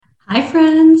Hi,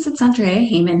 friends. It's Andrea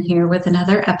Heyman here with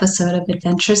another episode of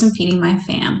Adventures in Feeding My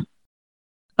Fam.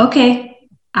 Okay,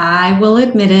 I will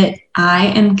admit it. I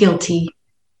am guilty.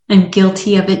 I'm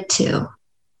guilty of it too.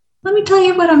 Let me tell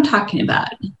you what I'm talking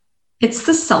about. It's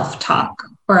the self-talk,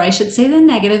 or I should say the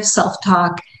negative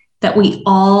self-talk that we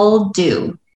all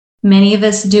do. Many of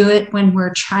us do it when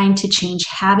we're trying to change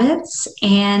habits.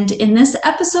 And in this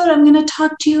episode, I'm going to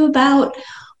talk to you about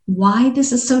why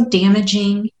this is so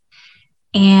damaging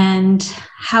and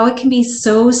how it can be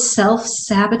so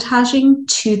self-sabotaging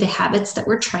to the habits that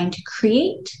we're trying to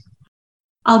create.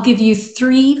 I'll give you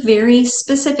 3 very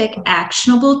specific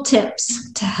actionable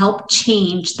tips to help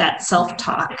change that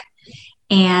self-talk.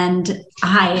 And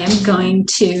I am going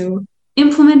to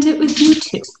implement it with you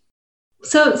too.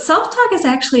 So self-talk is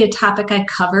actually a topic I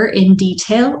cover in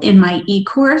detail in my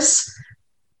e-course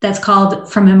that's called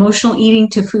From Emotional Eating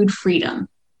to Food Freedom.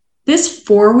 This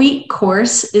 4-week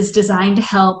course is designed to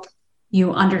help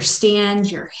you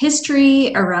understand your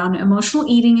history around emotional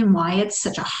eating and why it's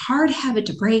such a hard habit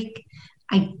to break,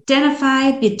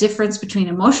 identify the difference between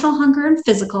emotional hunger and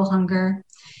physical hunger,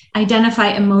 identify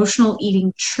emotional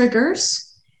eating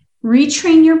triggers,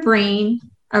 retrain your brain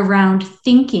around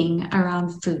thinking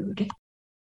around food.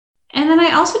 And then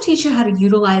I also teach you how to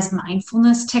utilize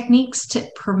mindfulness techniques to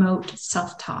promote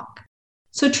self-talk.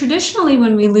 So traditionally,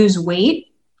 when we lose weight,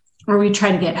 or we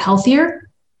try to get healthier,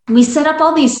 we set up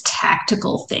all these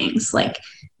tactical things like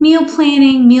meal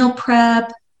planning, meal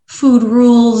prep, food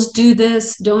rules, do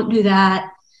this, don't do that,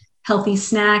 healthy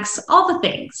snacks, all the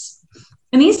things.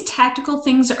 And these tactical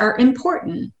things are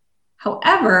important.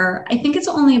 However, I think it's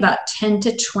only about 10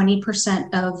 to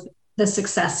 20% of the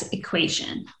success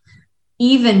equation.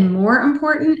 Even more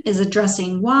important is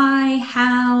addressing why,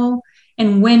 how,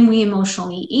 and when we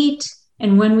emotionally eat,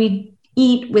 and when we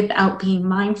eat without being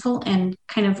mindful and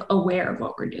kind of aware of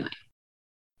what we're doing.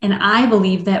 And I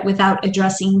believe that without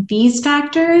addressing these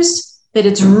factors, that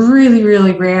it's really,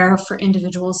 really rare for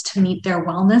individuals to meet their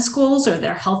wellness goals or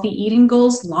their healthy eating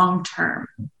goals long term.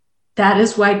 That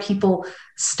is why people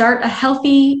start a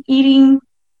healthy eating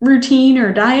routine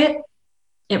or diet.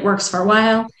 It works for a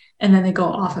while, and then they go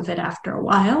off of it after a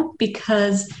while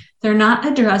because they're not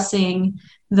addressing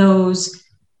those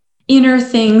inner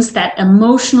things, that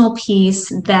emotional piece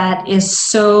that is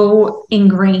so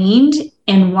ingrained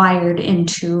and wired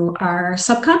into our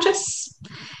subconscious.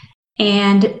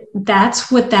 And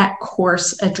that's what that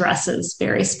course addresses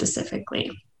very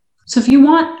specifically. So if you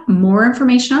want more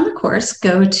information on the course,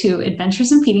 go to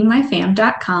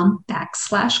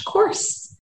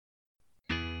adventuresinfeedingmyfam.com/course.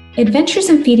 Adventures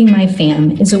in Feeding My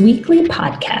Fam is a weekly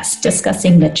podcast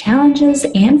discussing the challenges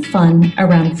and fun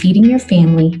around feeding your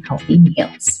family healthy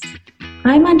meals.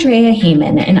 I'm Andrea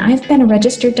Heyman, and I've been a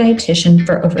registered dietitian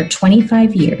for over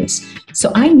 25 years,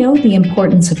 so I know the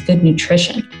importance of good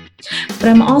nutrition. But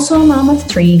I'm also a mom of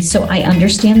 3, so I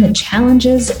understand the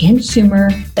challenges and humor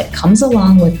that comes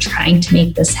along with trying to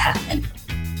make this happen.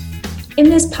 In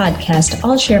this podcast,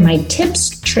 I'll share my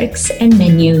tips, tricks, and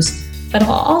menus, but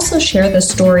I'll also share the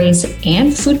stories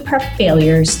and food prep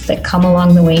failures that come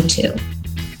along the way too.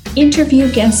 Interview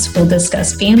guests will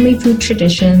discuss family food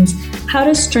traditions, how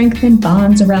to strengthen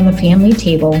bonds around the family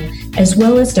table, as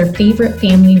well as their favorite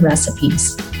family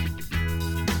recipes.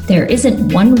 There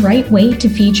isn't one right way to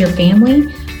feed your family,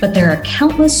 but there are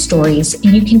countless stories,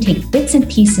 and you can take bits and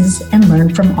pieces and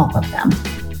learn from all of them.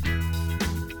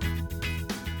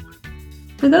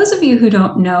 For those of you who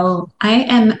don't know, I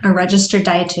am a registered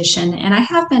dietitian, and I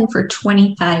have been for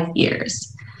 25 years.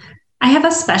 I have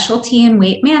a specialty in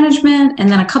weight management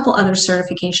and then a couple other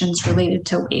certifications related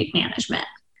to weight management.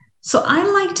 So I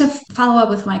like to follow up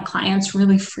with my clients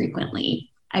really frequently.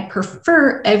 I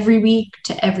prefer every week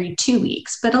to every 2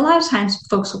 weeks, but a lot of times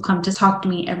folks will come to talk to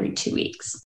me every 2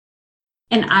 weeks.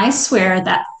 And I swear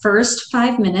that first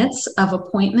 5 minutes of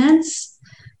appointments,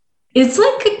 it's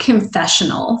like a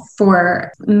confessional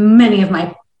for many of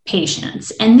my patients.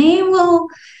 And they will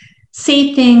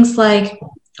say things like,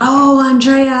 "Oh,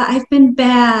 Andrea, I've been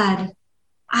bad.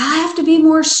 I have to be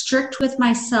more strict with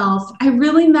myself. I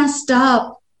really messed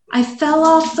up. I fell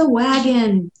off the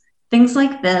wagon," things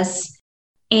like this.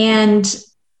 And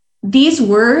these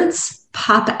words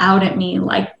pop out at me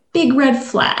like big red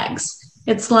flags.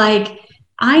 It's like,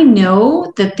 I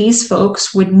know that these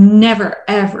folks would never,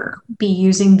 ever be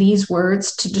using these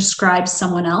words to describe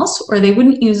someone else, or they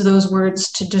wouldn't use those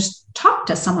words to just talk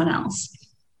to someone else.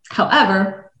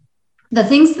 However, the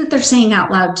things that they're saying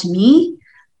out loud to me,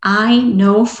 I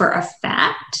know for a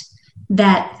fact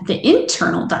that the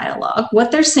internal dialogue, what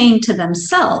they're saying to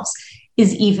themselves,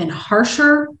 is even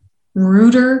harsher,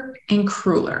 ruder, and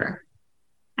crueler.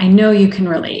 I know you can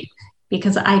relate.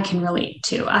 because I can relate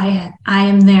to. I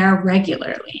am there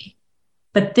regularly.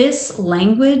 But this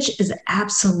language is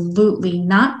absolutely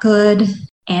not good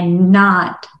and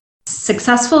not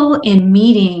successful in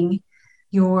meeting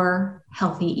your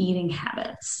healthy eating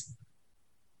habits.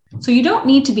 So you don't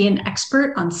need to be an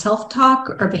expert on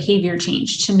self-talk or behavior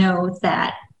change to know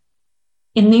that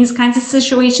in these kinds of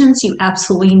situations, you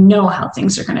absolutely know how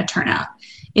things are going to turn out.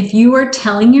 If you are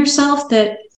telling yourself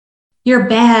that you're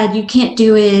bad, you can't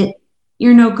do it,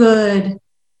 you're no good,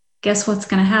 guess what's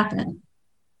going to happen?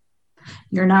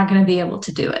 You're not going to be able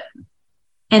to do it.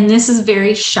 And this is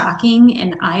very shocking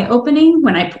and eye-opening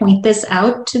when I point this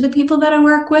out to the people that I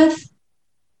work with.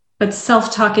 But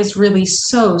self-talk is really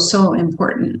so, so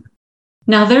important.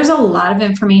 Now, there's a lot of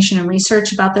information and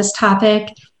research about this topic,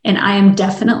 and I am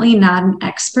definitely not an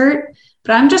expert,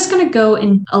 but I'm just going to go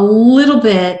in a little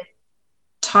bit,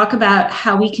 talk about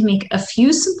how we can make a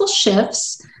few simple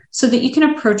shifts so that you can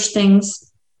approach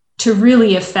things to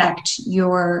really affect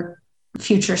your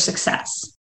future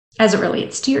success as it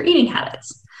relates to your eating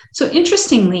habits. So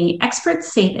interestingly,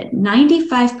 experts say that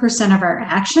 95% of our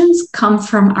actions come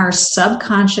from our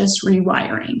subconscious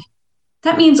rewiring.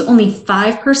 That means only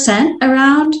 5%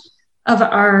 around of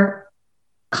our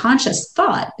conscious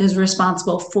thought is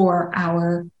responsible for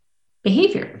our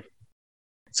behavior.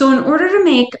 So in order to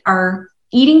make our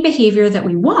eating behavior that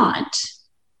we want,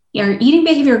 our eating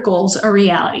behavior goals a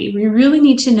reality, we really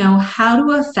need to know how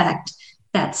to affect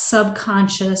that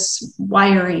subconscious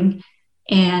wiring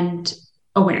and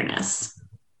awareness.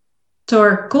 So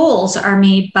our goals are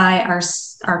made by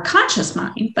our conscious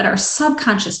mind, but our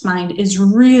subconscious mind is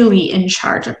really in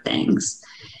charge of things.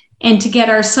 And to get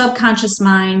our subconscious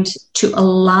mind to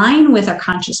align with our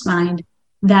conscious mind,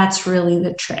 that's really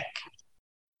the trick.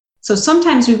 So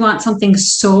sometimes we want something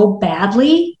so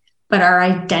badly, but our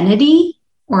identity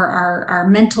or our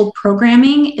mental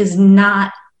programming is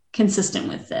not consistent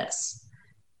with this.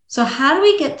 So how do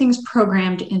we get things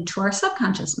programmed into our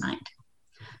subconscious mind?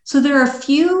 So there are a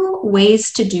few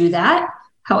ways to do that.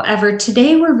 However,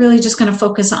 today we're really just going to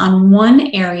focus on one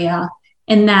area,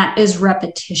 and that is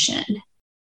repetition.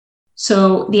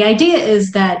 So the idea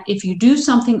is that if you do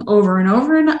something over and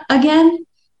over again,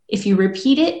 if you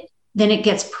repeat it, then it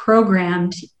gets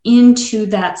programmed into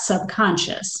that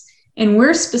subconscious. And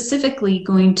we're specifically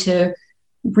going to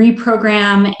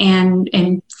reprogram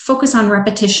and focus on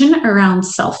repetition around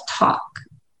self-talk.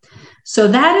 So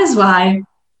that is why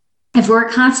if we're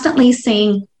constantly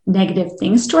saying negative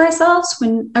things to ourselves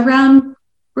when around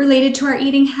related to our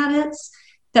eating habits,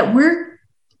 that we're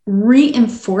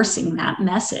reinforcing that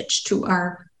message to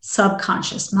our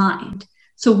subconscious mind.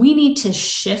 So we need to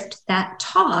shift that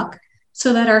talk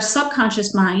so that our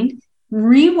subconscious mind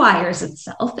rewires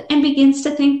itself and begins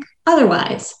to think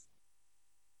otherwise.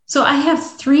 So I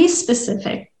have 3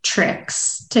 specific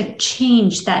tricks to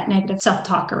change that negative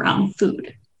self-talk around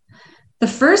food. The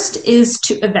first is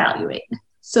to evaluate.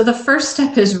 So the first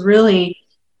step is really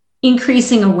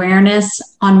increasing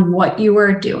awareness on what you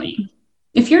are doing.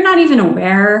 If you're not even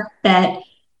aware that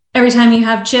every time you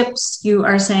have chips, you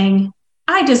are saying,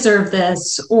 I deserve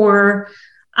this, or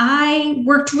I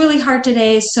worked really hard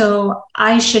today, so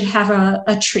I should have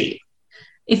a treat.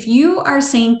 If you are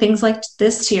saying things like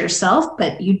this to yourself,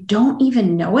 but you don't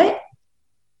even know it,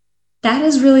 that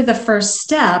is really the first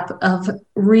step of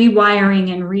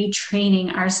rewiring and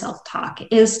retraining our self-talk,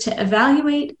 is to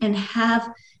evaluate and have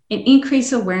an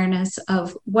increased awareness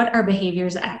of what our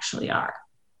behaviors actually are.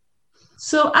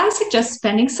 So I suggest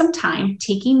spending some time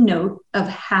taking note of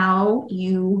how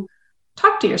you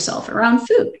talk to yourself around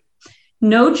food.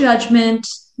 No judgment,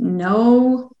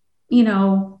 no,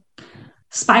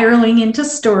 spiraling into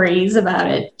stories about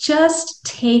it. Just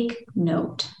take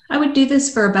note. I would do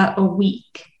this for about a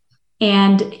week,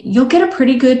 and you'll get a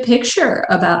pretty good picture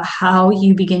about how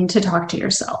you begin to talk to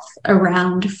yourself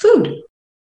around food.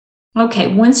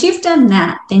 Okay, once you've done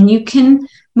that, then you can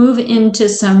move into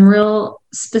some real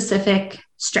specific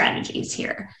strategies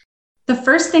here. The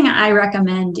first thing I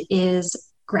recommend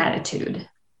is gratitude.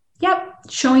 Yep,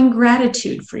 showing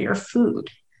gratitude for your food.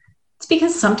 It's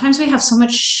because sometimes we have so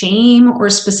much shame or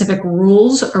specific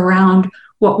rules around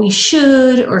what we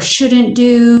should or shouldn't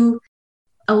do.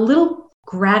 A little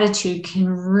gratitude can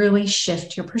really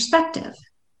shift your perspective.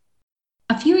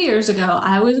 A few years ago,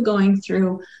 I was going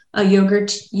through a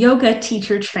yoga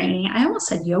teacher training. I almost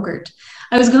said yogurt.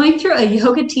 I was going through a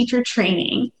yoga teacher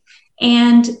training,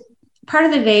 and part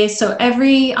of the day, so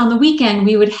on the weekend,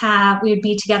 we would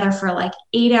be together for like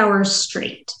 8 hours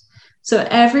straight. So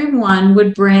everyone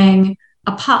would bring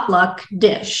a potluck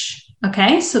dish.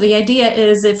 Okay. So the idea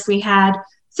is if we had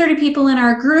 30 people in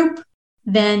our group,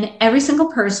 then every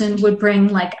single person would bring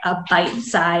like a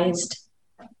bite-sized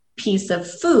piece of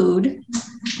food,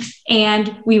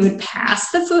 and we would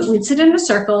pass the food. We'd sit in a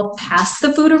circle, pass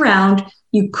the food around.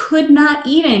 You could not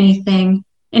eat anything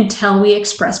until we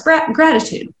expressed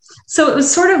gratitude. So it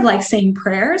was sort of like saying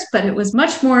prayers, but it was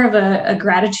much more of a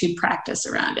gratitude practice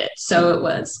around it. So it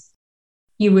was,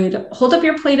 you would hold up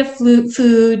your plate of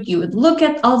food, you would look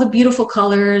at all the beautiful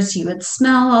colors, you would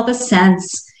smell all the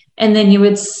scents, and then you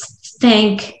would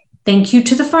thank you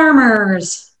to the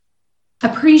farmers,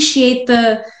 appreciate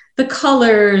the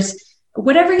colors,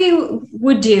 whatever you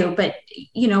would do. But,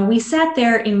 we sat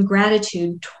there in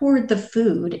gratitude toward the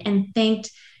food and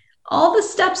thanked all the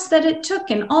steps that it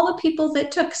took and all the people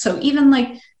that took. So even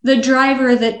like the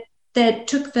driver that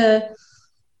took the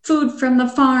food from the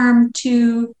farm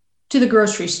to the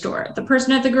grocery store, the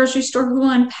person at the grocery store who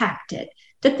unpacked it,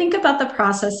 to think about the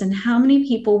process and how many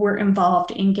people were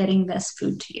involved in getting this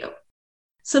food to you.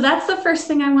 So that's the first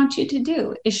thing I want you to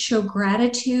do, is show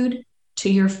gratitude to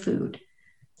your food.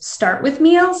 Start with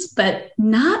meals, but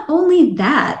not only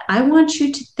that, I want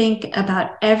you to think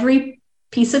about every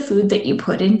piece of food that you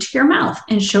put into your mouth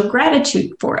and show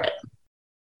gratitude for it.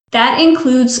 That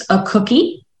includes a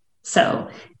cookie. So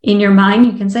in your mind,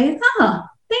 you can say,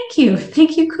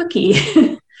 thank you,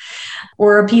 cookie.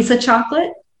 Or a piece of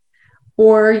chocolate,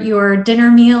 or your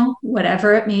dinner meal,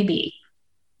 whatever it may be.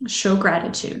 Show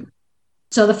gratitude.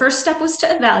 So the first step was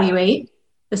to evaluate.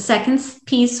 The second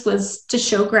piece was to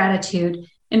show gratitude.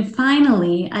 And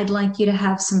finally, I'd like you to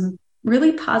have some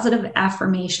really positive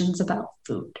affirmations about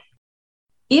food.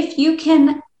 If you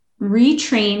can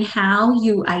retrain how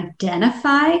you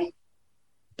identify,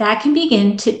 that can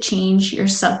begin to change your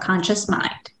subconscious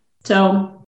mind.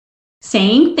 So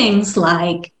saying things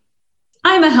like,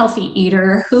 I'm a healthy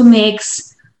eater who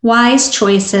makes wise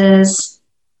choices,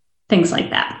 things like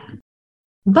that.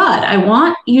 But I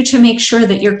want you to make sure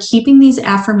that you're keeping these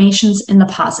affirmations in the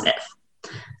positive.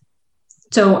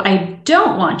 So I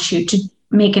don't want you to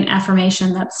make an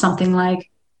affirmation that's something like,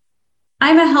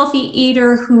 I'm a healthy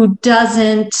eater who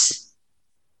doesn't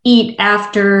eat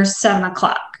after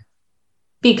 7:00.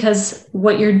 Because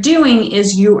what you're doing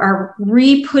is you are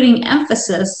re-putting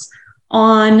emphasis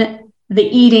on the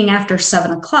eating after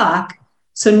 7:00.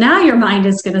 So now your mind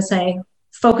is going to say,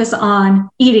 focus on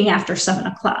eating after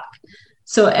 7:00.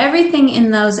 So everything in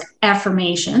those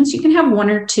affirmations, you can have one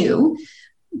or two,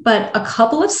 but a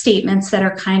couple of statements that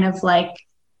are kind of like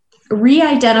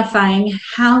re-identifying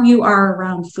how you are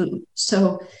around food.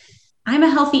 So I'm a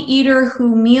healthy eater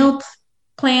who meal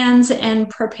plans and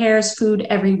prepares food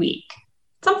every week.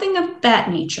 Something of that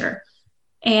nature.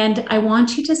 And I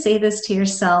want you to say this to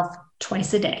yourself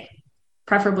twice a day,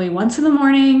 preferably once in the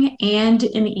morning and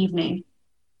in the evening.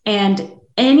 And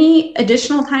any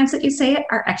additional times that you say it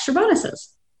are extra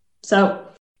bonuses. So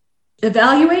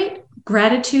evaluate,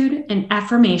 gratitude, and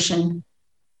affirmation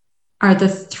are the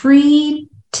 3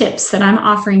 tips that I'm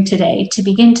offering today to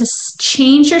begin to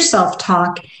change your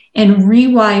self-talk and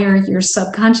rewire your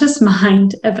subconscious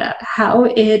mind about how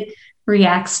it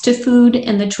reacts to food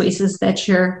and the choices that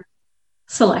you're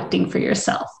selecting for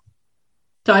yourself.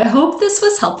 So I hope this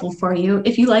was helpful for you.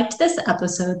 If you liked this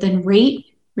episode, then rate,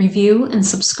 review, and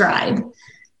subscribe.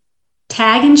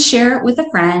 Tag and share it with a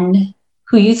friend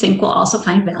who you think will also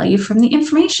find value from the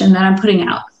information that I'm putting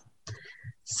out.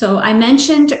 So I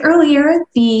mentioned earlier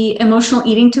the Emotional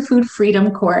Eating to Food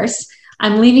Freedom course.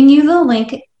 I'm leaving you the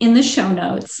link in the show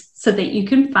notes so that you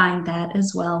can find that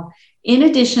as well. In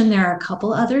addition, there are a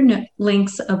couple other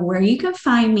links of where you can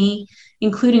find me,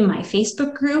 including my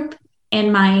Facebook group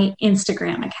and my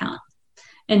Instagram account.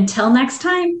 Until next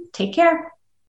time, take care.